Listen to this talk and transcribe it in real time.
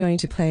Going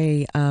to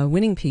play a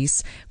winning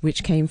piece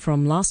which came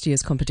from last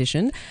year's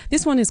competition.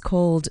 This one is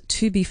called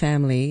To Be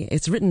Family.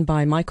 It's written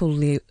by Michael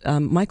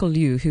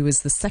Liaw, who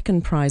was the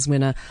second prize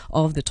winner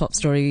of the Top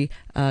Story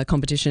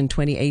competition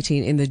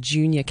 2018 in the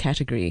junior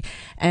category.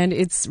 And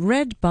it's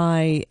read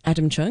by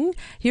Adam Chung.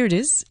 Here it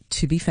is,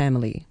 To Be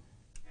Family.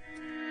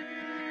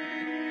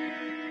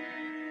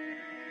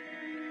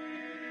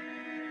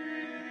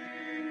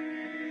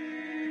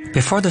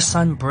 Before the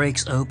sun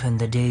breaks open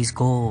the day's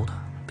gold,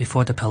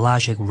 before the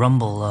pelagic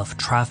rumble of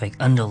traffic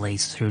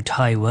undulates through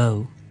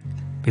Taiwo,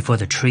 before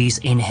the trees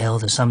inhale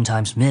the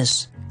sometimes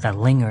mist that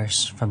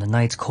lingers from the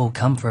night's cold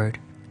comfort,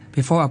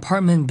 before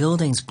apartment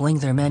buildings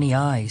blink their many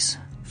eyes,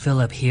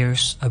 Philip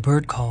hears a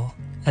bird call,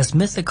 as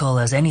mythical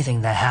as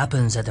anything that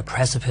happens at the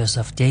precipice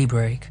of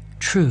daybreak,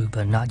 true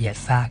but not yet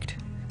fact,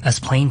 as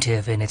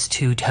plaintive in its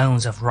two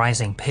tones of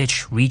rising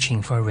pitch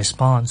reaching for a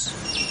response.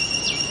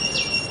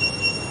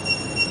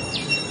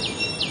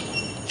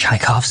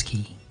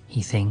 Tchaikovsky,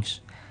 he thinks.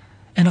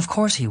 And of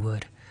course he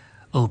would.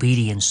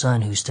 Obedient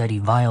son who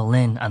studied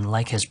violin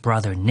unlike his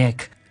brother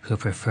Nick, who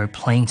preferred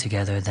playing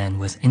together than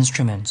with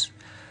instruments.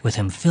 With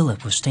him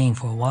Philip was staying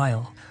for a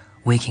while,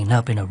 waking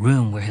up in a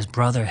room where his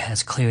brother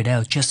has cleared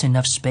out just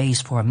enough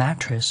space for a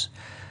mattress,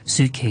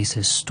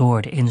 suitcases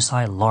stored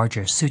inside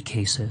larger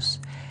suitcases,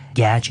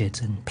 gadgets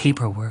and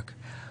paperwork,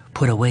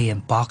 put away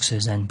in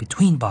boxes and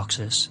between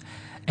boxes,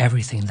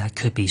 everything that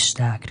could be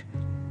stacked,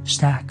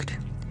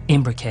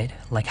 imbricate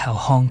like how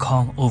Hong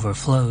Kong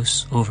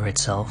overflows over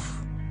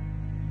itself.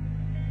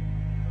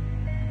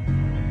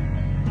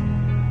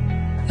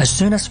 As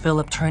soon as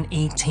Philip turned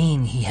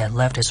 18, he had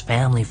left his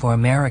family for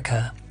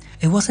America.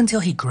 It wasn't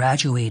until he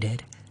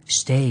graduated,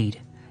 stayed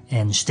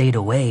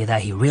away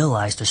that he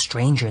realized the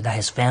stranger that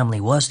his family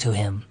was to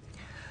him.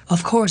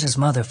 Of course, his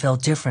mother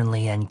felt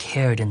differently and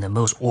cared in the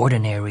most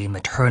ordinary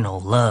maternal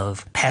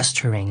love,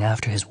 pestering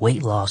after his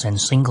weight loss and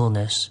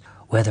singleness,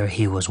 whether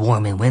he was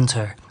warm in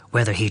winter,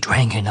 whether he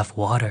drank enough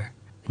water.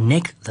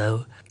 Nick,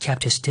 though,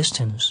 kept his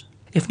distance,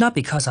 if not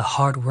because a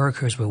hard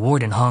worker's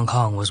reward in Hong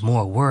Kong was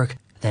more work,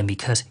 then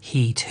because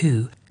he,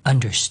 too,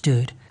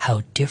 understood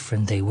how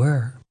different they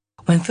were.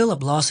 When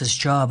Philip lost his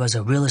job as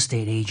a real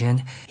estate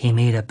agent, he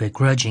made a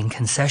begrudging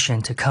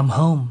concession to come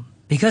home.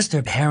 Because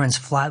their parents'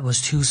 flat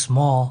was too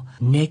small,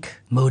 Nick,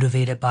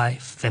 motivated by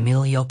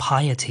familial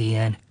piety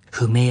and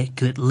who made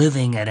good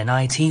living at an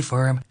IT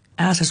firm,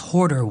 asked his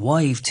hoarder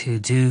wife to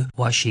do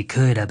what she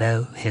could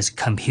about his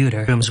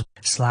computer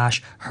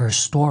rooms/her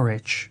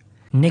storage.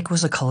 Nick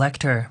was a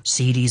collector,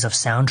 CDs of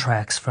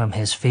soundtracks from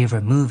his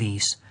favorite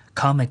movies,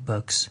 comic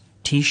books,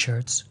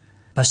 t-shirts.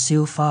 But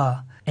Siu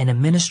Fa, an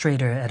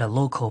administrator at a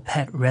local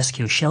pet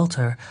rescue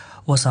shelter,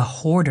 was a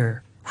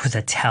hoarder with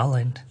a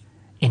talent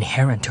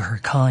inherent to her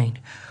kind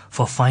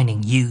for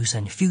finding use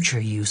and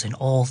future use in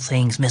all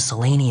things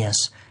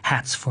miscellaneous,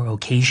 hats for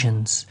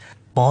occasions,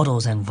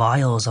 bottles and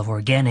vials of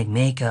organic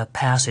makeup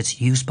past its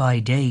use-by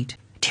date,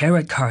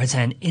 tarot cards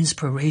and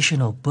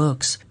inspirational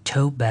books,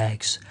 tote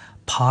bags,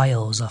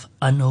 piles of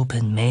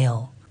unopened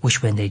mail,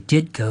 which when they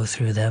did go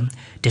through them,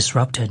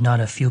 disrupted not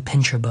a few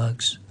pincher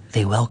bugs.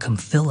 They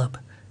welcomed Philip,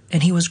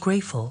 and he was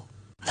grateful.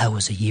 That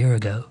was a year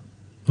ago.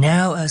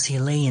 Now, as he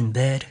lay in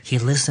bed, he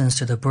listens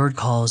to the bird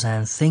calls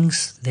and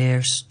thinks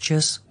there's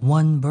just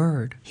one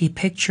bird. He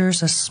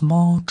pictures a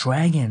small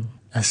dragon,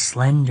 as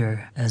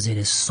slender as it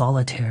is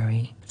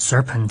solitary,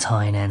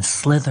 serpentine and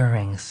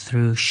slithering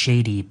through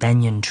shady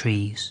banyan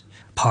trees,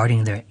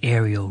 parting their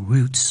aerial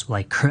roots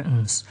like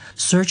curtains,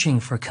 searching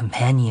for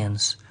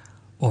companions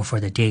or for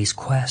the day's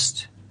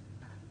quest.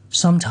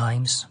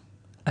 Sometimes,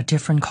 a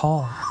different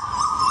call.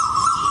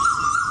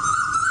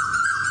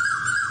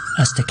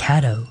 A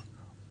staccato,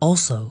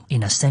 also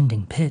in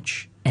ascending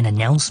pitch, an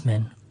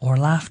announcement or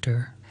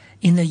laughter.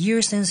 In the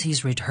year since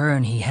his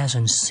return, he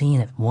hasn't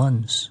seen it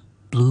once.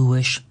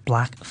 Bluish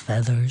black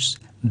feathers,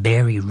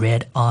 berry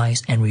red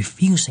eyes, and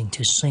refusing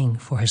to sing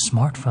for his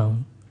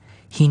smartphone.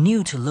 He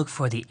knew to look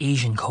for the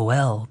Asian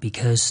koel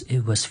because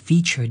it was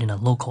featured in a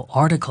local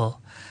article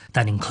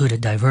that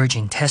included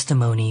diverging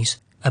testimonies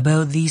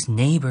about these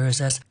neighbors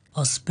as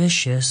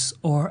auspicious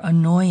or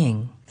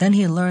annoying. Then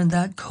he learned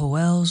that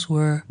koels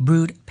were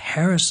brood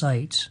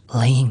parasites,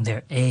 laying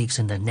their eggs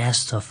in the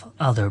nests of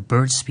other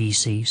bird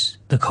species,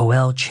 the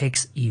koel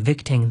chicks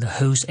evicting the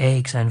host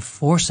eggs and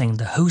forcing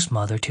the host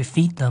mother to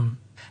feed them.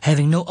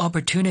 Having no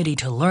opportunity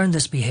to learn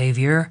this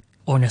behavior,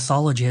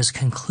 ornithologists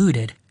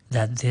concluded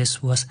that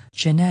this was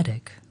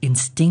genetic,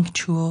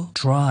 instinctual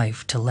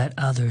drive to let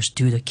others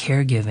do the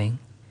caregiving.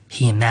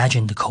 He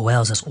imagined the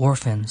koels as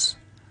orphans,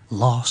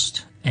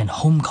 lost and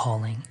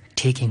home-calling,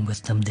 taking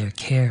with them their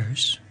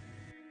cares.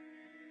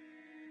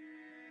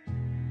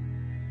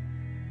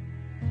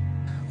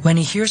 When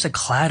he hears a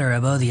clatter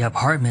above the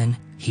apartment,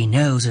 he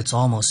knows it's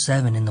almost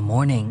 7 in the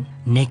morning.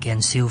 Nick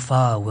and Siu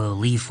Fa will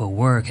leave for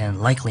work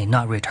and likely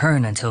not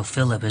return until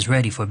Philip is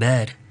ready for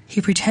bed. He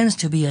pretends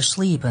to be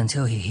asleep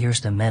until he hears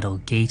the metal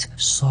gate's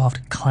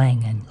soft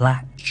clang and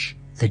latch.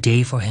 The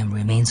day for him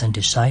remains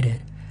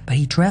undecided, but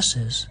he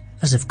dresses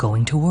as if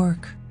going to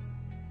work.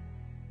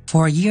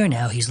 For a year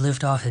now, he's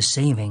lived off his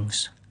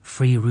savings,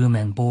 free room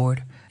and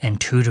board,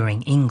 and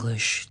tutoring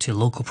English to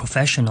local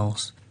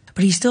professionals.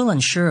 But he's still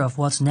unsure of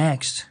what's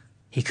next.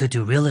 He could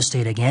do real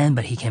estate again,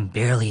 but he can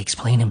barely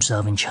explain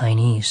himself in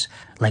Chinese.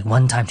 Like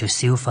one time to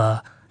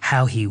Silfa,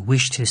 how he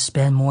wished to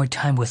spend more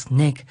time with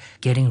Nick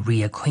getting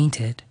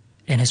reacquainted,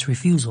 and his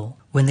refusal.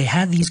 When they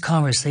had these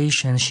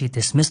conversations, she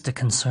dismissed the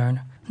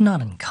concern,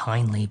 not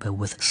unkindly but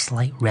with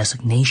slight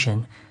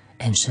resignation,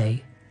 and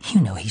say,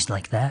 "You know he's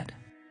like that."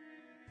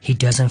 He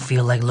doesn't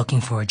feel like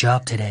looking for a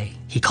job today.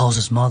 He calls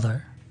his mother.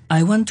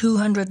 "I won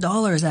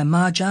 $200 at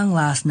Mahjong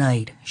last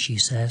night," she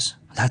says.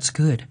 "That's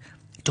good.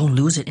 Don't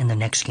lose it in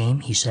the next game,"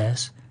 he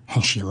says.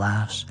 And she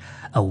laughs.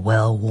 A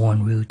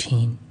well-worn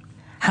routine.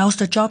 "How's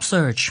the job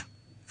search?"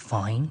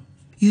 "Fine."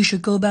 "You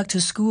should go back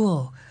to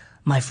school.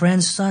 My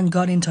friend's son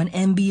got into an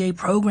MBA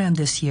program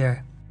this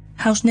year."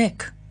 "How's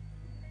Nick?"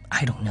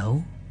 "I don't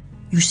know.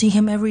 You see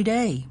him every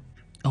day."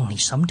 "Only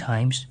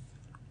sometimes."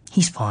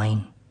 "He's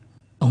fine."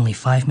 Only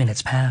 5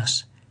 minutes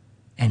pass,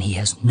 and he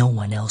has no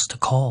one else to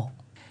call.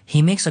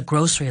 He makes a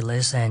grocery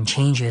list and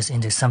changes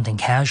into something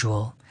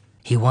casual.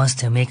 He wants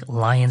to make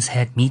lion's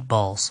head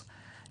meatballs,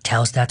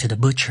 tells that to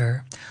the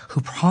butcher,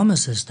 who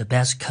promises the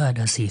best cut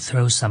as he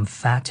throws some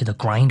fat to the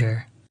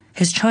grinder.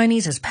 His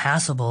Chinese is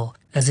passable,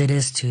 as it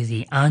is to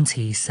the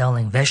auntie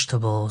selling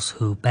vegetables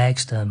who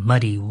bags the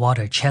muddy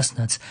water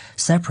chestnuts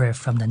separate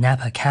from the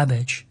Napa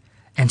cabbage,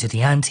 and to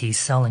the auntie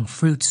selling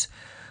fruits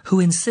who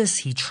insists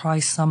he try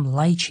some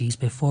lychees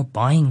before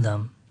buying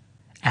them.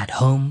 At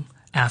home,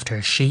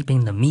 after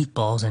shaping the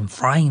meatballs and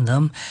frying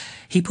them,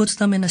 he puts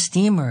them in a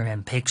steamer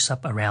and picks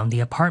up around the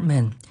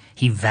apartment.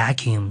 He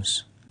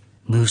vacuums,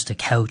 moves the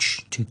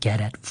couch to get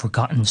at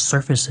forgotten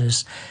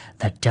surfaces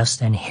that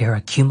dust and hair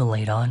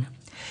accumulate on.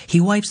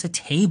 He wipes the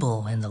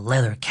table and the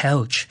leather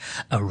couch,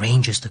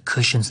 arranges the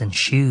cushions and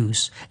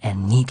shoes,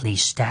 and neatly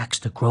stacks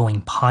the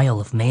growing pile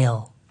of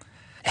mail.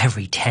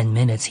 Every 10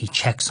 minutes he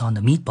checks on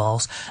the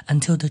meatballs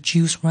until the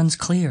juice runs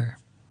clear.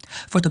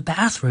 For the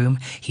bathroom,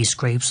 he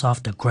scrapes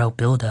off the grout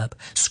buildup,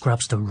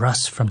 scrubs the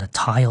rust from the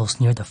tiles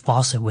near the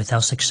faucet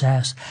without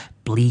success,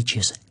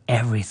 bleaches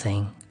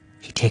everything.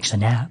 He takes a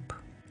nap.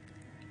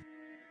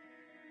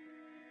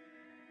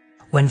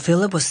 When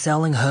Philip was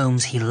selling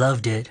homes, he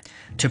loved it.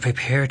 To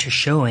prepare to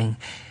showing,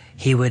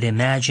 he would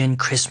imagine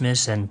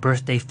Christmas and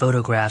birthday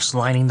photographs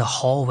lining the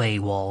hallway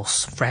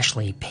walls,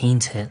 freshly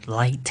painted,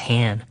 light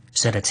tan.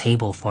 Set a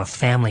table for a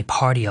family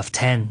party of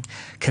 10.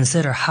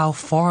 Consider how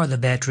far the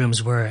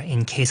bedrooms were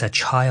in case a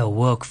child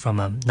woke from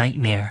a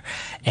nightmare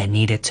and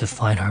needed to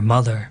find her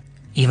mother.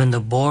 Even the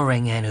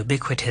boring and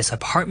ubiquitous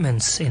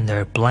apartments in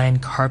their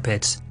bland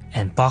carpets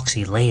and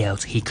boxy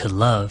layouts he could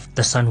love,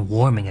 the sun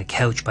warming a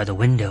couch by the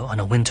window on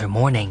a winter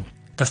morning.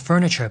 The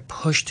furniture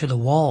pushed to the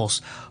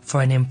walls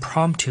for an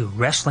impromptu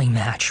wrestling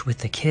match with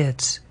the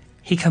kids.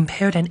 He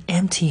compared an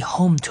empty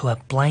home to a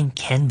blank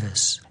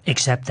canvas,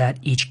 except that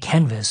each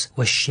canvas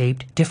was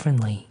shaped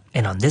differently.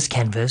 And on this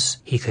canvas,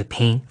 he could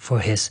paint for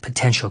his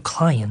potential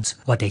clients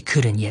what they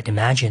couldn't yet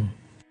imagine.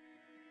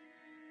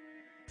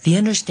 The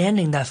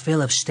understanding that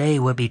Philip's stay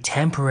would be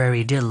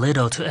temporary did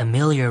little to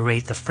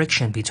ameliorate the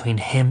friction between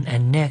him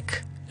and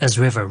Nick. As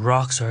river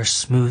rocks are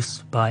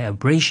smoothed by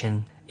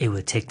abrasion, it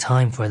would take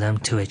time for them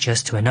to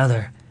adjust to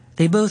another.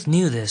 They both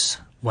knew this,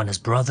 one as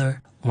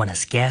brother, one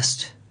as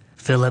guest.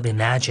 Philip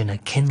imagined a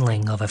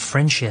kindling of a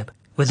friendship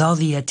with all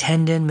the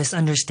attendant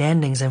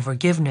misunderstandings and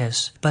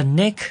forgiveness. But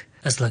Nick,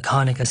 as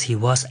laconic as he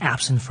was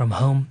absent from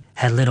home,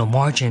 had little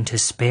margin to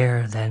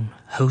spare than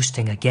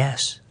hosting a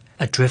guest.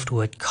 A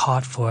driftwood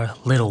caught for a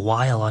little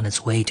while on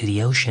its way to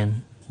the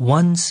ocean.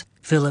 Once,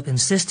 Philip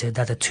insisted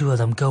that the two of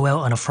them go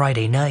out on a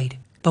Friday night,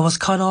 but was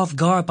caught off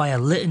guard by a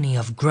litany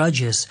of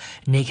grudges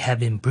Nick had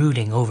been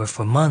brooding over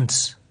for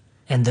months.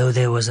 And though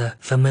there was a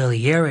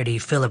familiarity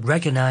Philip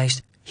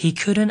recognized, he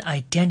couldn't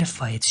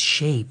identify its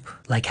shape,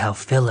 like how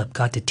Philip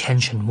got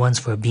detention once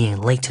for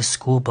being late to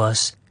school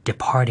bus,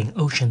 departing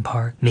Ocean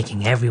Park,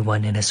 making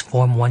everyone in his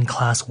Form 1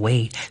 class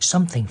wait,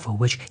 something for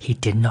which he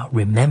did not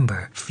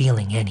remember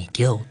feeling any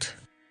guilt.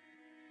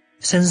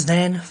 Since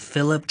then,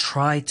 Philip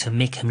tried to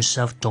make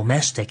himself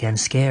domestic and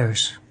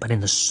scarce, but in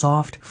the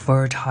soft,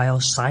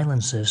 fertile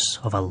silences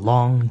of a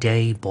long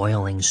day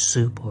boiling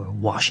soup or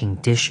washing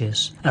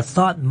dishes, a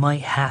thought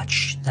might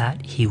hatch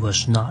that he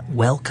was not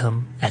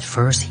welcome. At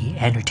first he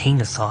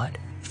entertained the thought,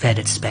 fed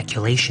its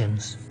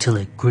speculations, till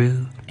it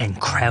grew and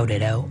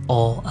crowded out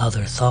all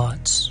other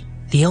thoughts.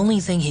 The only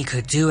thing he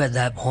could do at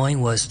that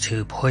point was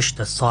to push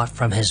the thought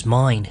from his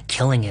mind,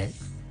 killing it.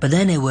 But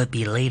then it would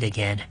be late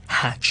again,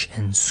 hatch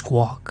and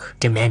squawk,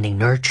 demanding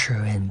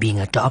nurture and being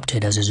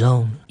adopted as his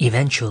own.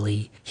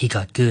 Eventually, he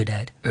got good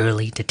at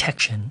early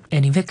detection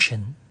and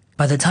eviction.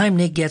 By the time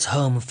Nick gets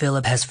home,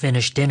 Philip has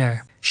finished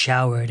dinner,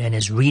 showered, and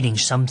is reading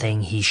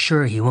something he's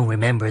sure he won't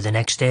remember the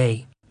next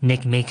day.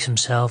 Nick makes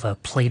himself a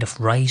plate of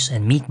rice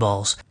and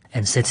meatballs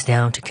and sits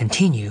down to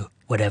continue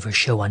whatever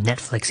show on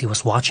Netflix he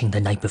was watching the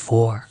night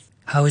before.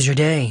 "How was your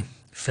day?"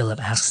 Philip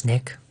asks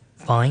Nick.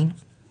 "Fine."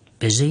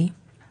 "Busy?"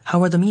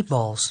 "How are the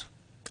meatballs?"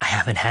 "I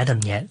haven't had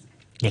them yet,"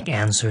 Nick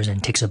answers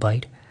and takes a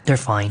bite. "They're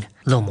fine.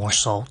 A little more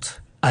salt."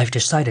 I've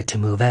decided to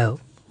move out.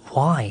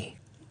 Why?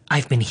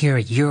 I've been here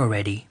a year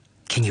already.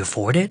 Can you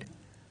afford it?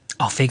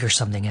 I'll figure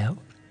something out.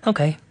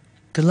 Okay,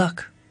 good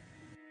luck.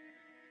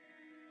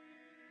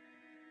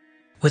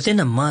 Within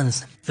a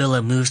month,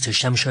 Philip moves to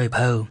Sham Shui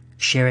Po,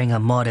 sharing a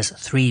modest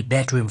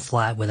 3-bedroom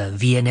flat with a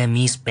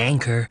Vietnamese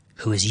banker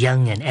who is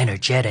young and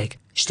energetic,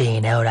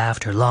 staying out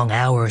after long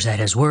hours at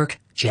his work,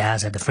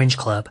 jazz at the French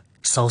Club,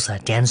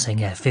 salsa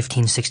dancing at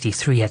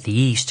 1563 at the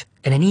East,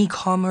 and an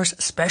e-commerce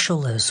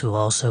specialist who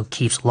also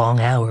keeps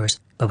long hours,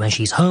 but when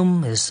she's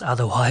home is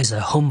otherwise a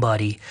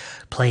homebody,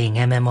 playing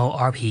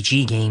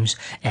MMORPG games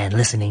and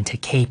listening to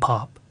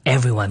K-pop.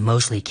 Everyone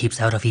mostly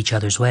keeps out of each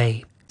other's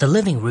way. The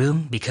living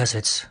room, because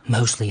it's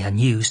mostly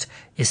unused,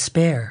 is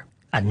spare.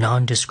 A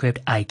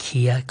nondescript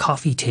IKEA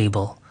coffee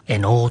table,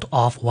 an old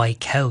off-white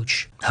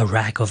couch, a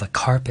rack of a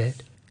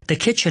carpet. The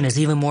kitchen is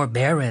even more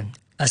barren.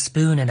 A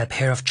spoon and a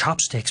pair of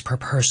chopsticks per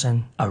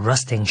person, a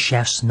rusting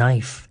chef's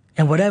knife,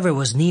 and whatever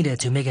was needed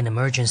to make an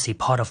emergency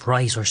pot of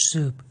rice or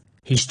soup.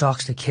 He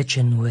stocks the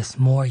kitchen with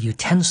more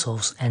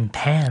utensils and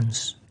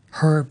pans,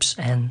 herbs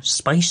and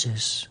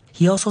spices.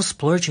 He also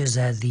splurges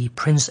at the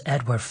Prince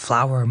Edward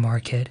Flower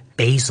Market: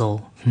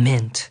 basil,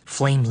 mint,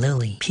 flame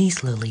lily,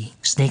 peace lily,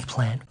 snake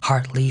plant,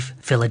 heartleaf,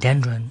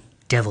 philodendron,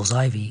 devil's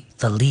ivy.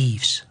 The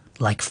leaves,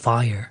 like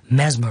fire,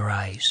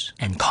 mesmerize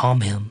and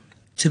calm him.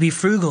 To be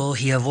frugal,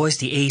 he avoids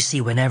the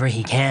AC whenever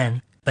he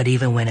can, but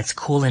even when it's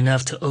cool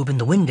enough to open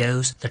the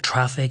windows, the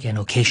traffic and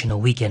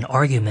occasional weekend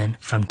argument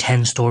from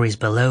 10 stories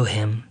below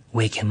him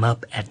wake him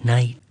up at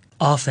night.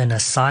 Often a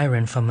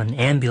siren from an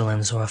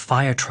ambulance or a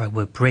fire truck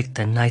would break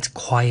the night's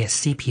quiet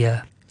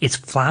sepia, its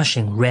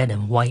flashing red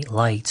and white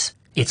lights,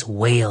 its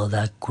wail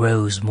that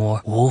grows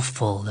more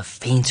woeful the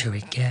fainter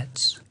it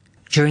gets.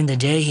 During the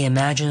day, he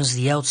imagines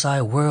the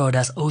outside world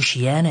as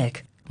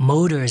oceanic,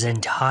 motors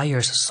and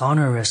tires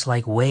sonorous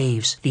like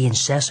waves, the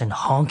incessant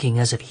honking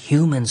as if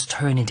humans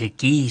turn into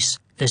geese,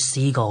 the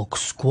seagull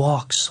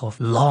squawks of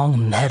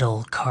long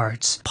metal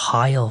carts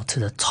piled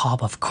to the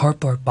top of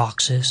cardboard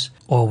boxes,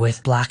 or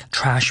with black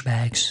trash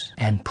bags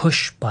and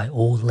pushed by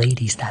old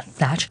ladies that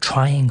thatch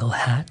triangle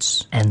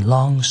hats and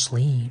long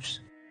sleeves.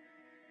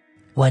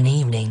 One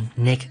evening,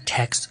 Nick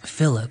texts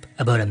Philip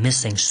about a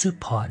missing soup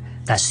pot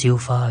that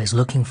Silfa is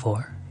looking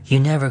for.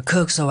 "You never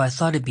cook, so I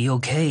thought it'd be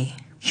okay."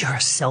 "You're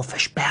a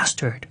selfish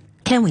bastard.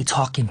 Can we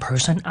talk in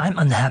person? I'm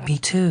unhappy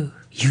too."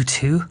 "You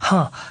too?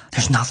 Huh,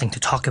 there's nothing to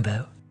talk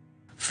about."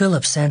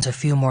 Philip sends a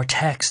few more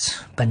texts,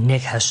 but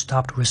Nick has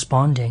stopped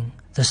responding.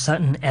 The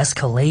sudden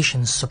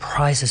escalation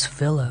surprises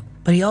Philip,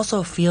 but he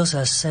also feels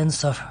a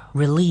sense of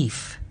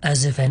relief,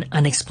 as if an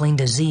unexplained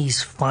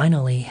disease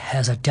finally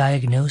has a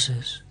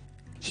diagnosis.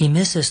 He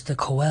misses the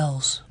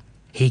Coels.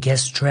 He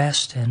gets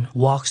dressed and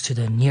walks to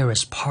the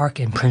nearest park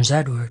in Prince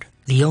Edward,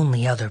 the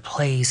only other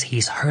place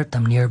he's heard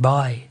them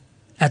nearby.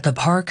 At the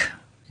park,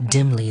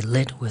 dimly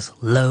lit with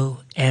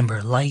low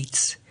amber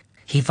lights,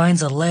 he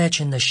finds a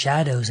ledge in the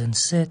shadows and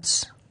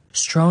sits.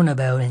 Strewn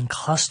about in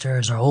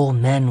clusters are old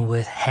men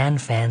with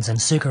hand fans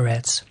and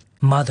cigarettes,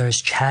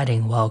 mothers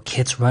chatting while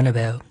kids run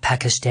about,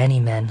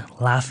 Pakistani men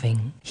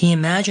laughing. He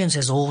imagines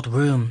his old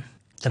room,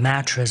 the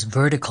mattress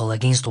vertical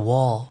against the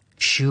wall,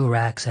 shoe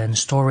racks and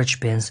storage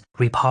bins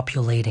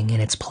repopulating in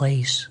its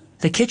place.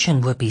 The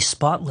kitchen would be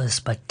spotless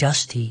but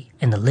dusty,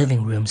 and the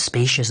living room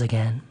spacious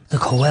again. The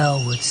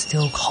Coel would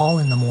still call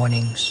in the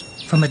mornings.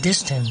 From a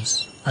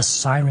distance, a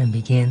siren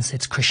begins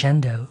its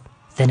crescendo,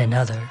 then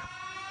another,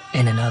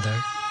 and another.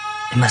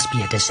 It must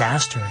be a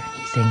disaster,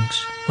 he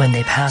thinks. When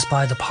they pass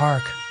by the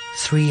park,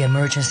 3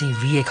 emergency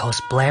vehicles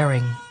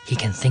blaring, he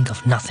can think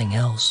of nothing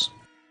else.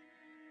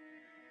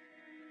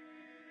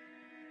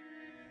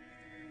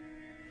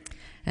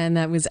 And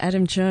that was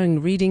Adam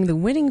Chung reading the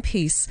winning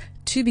piece,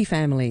 To Be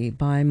Family,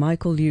 by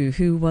Michael Liaw,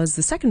 who was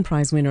the second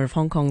prize winner of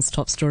Hong Kong's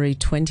Top Story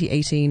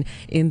 2018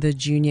 in the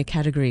junior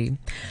category.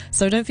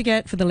 So don't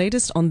forget, for the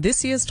latest on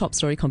this year's Top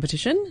Story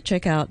competition,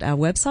 check out our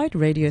website,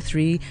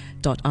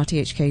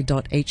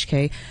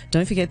 radio3.rthk.hk.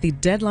 Don't forget the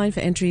deadline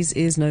for entries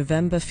is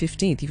November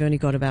 15th. You've only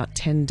got about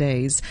 10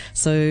 days.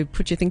 So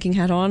put your thinking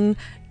hat on,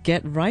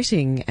 get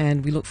writing,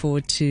 and we look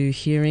forward to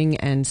hearing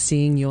and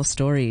seeing your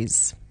stories.